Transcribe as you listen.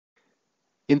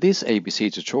In this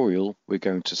ABC tutorial, we're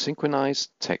going to synchronize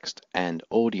text and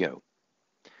audio.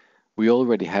 We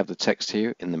already have the text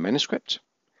here in the manuscript,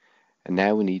 and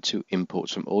now we need to import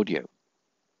some audio.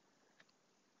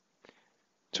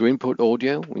 To import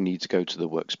audio, we need to go to the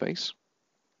workspace.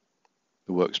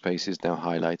 The workspace is now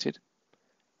highlighted,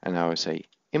 and now I say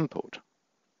import.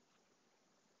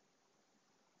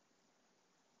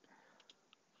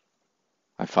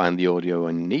 I find the audio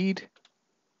I need.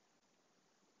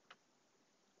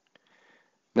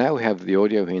 Now we have the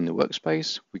audio here in the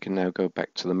workspace. We can now go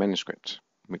back to the manuscript.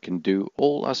 We can do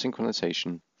all our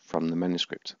synchronization from the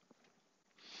manuscript.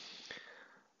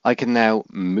 I can now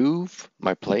move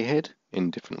my playhead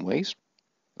in different ways.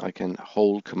 I can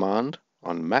hold Command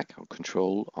on Mac or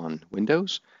Control on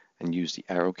Windows and use the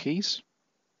arrow keys,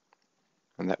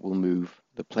 and that will move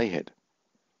the playhead.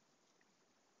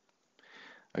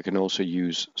 I can also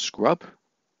use Scrub,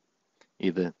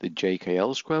 either the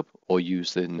JKL scrub or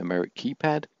use the numeric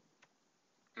keypad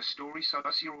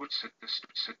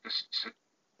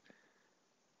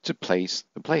to place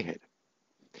the playhead.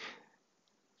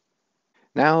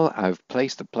 Now I've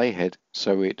placed the playhead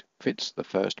so it fits the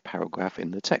first paragraph in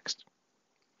the text.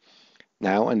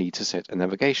 Now I need to set a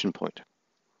navigation point.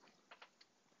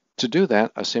 To do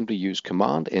that, I simply use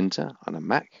Command Enter on a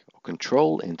Mac or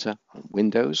Control Enter on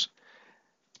Windows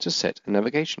to set a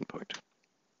navigation point.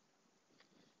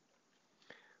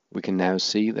 We can now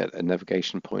see that a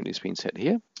navigation point is being set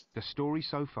here. The story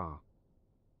so far.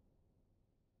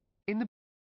 In the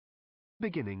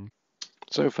beginning.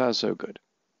 So far, so good.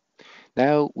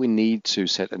 Now we need to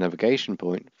set a navigation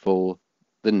point for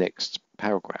the next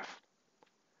paragraph.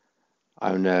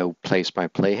 I'll now place my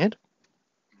playhead.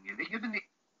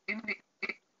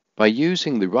 By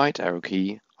using the right arrow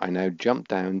key, I now jump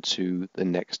down to the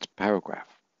next paragraph.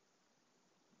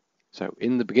 So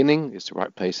in the beginning is the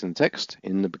right place in the text,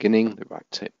 in the beginning the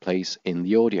right place in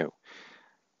the audio.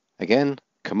 Again,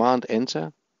 Command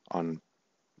Enter on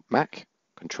Mac,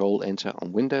 Control Enter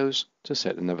on Windows to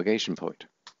set a navigation point.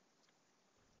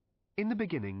 In the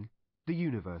beginning, the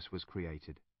universe was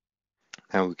created.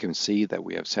 Now we can see that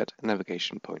we have set a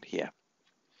navigation point here.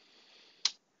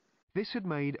 This had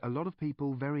made a lot of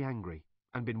people very angry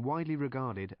and been widely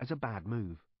regarded as a bad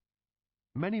move.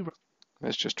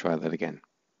 Let's just try that again.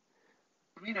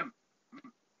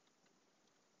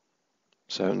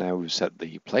 So now we've set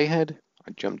the playhead,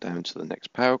 I jump down to the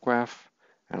next paragraph,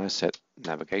 and I set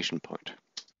navigation point.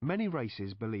 Many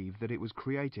races believe that it was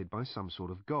created by some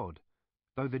sort of god,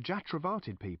 though the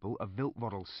Jatravartid people of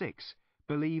Viltvodel 6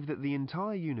 believe that the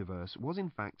entire universe was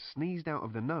in fact sneezed out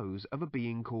of the nose of a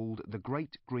being called the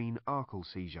Great Green Arkle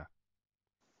Seizure.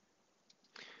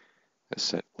 Let's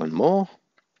set one more.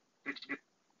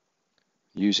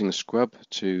 Using the scrub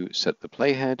to set the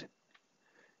playhead,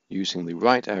 using the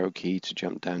right arrow key to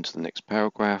jump down to the next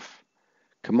paragraph,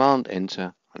 Command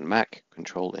Enter on Mac,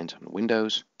 Control Enter on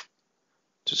Windows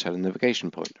to set a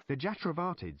navigation point. The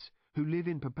Jatravartids, who live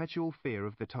in perpetual fear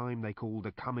of the time they call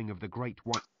the coming of the Great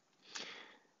White.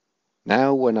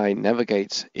 Now when I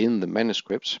navigate in the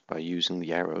manuscript by using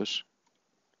the arrows,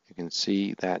 you can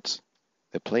see that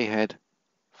the playhead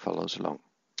follows along.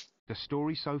 The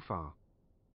story so far.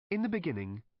 In the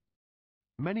beginning,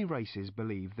 many races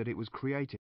believe that it was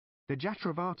created. The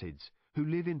Jatravartids, who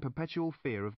live in perpetual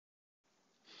fear of.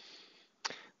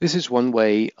 This is one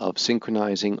way of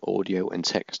synchronizing audio and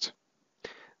text.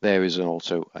 There is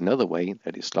also another way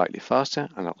that is slightly faster,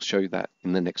 and I'll show you that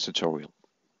in the next tutorial.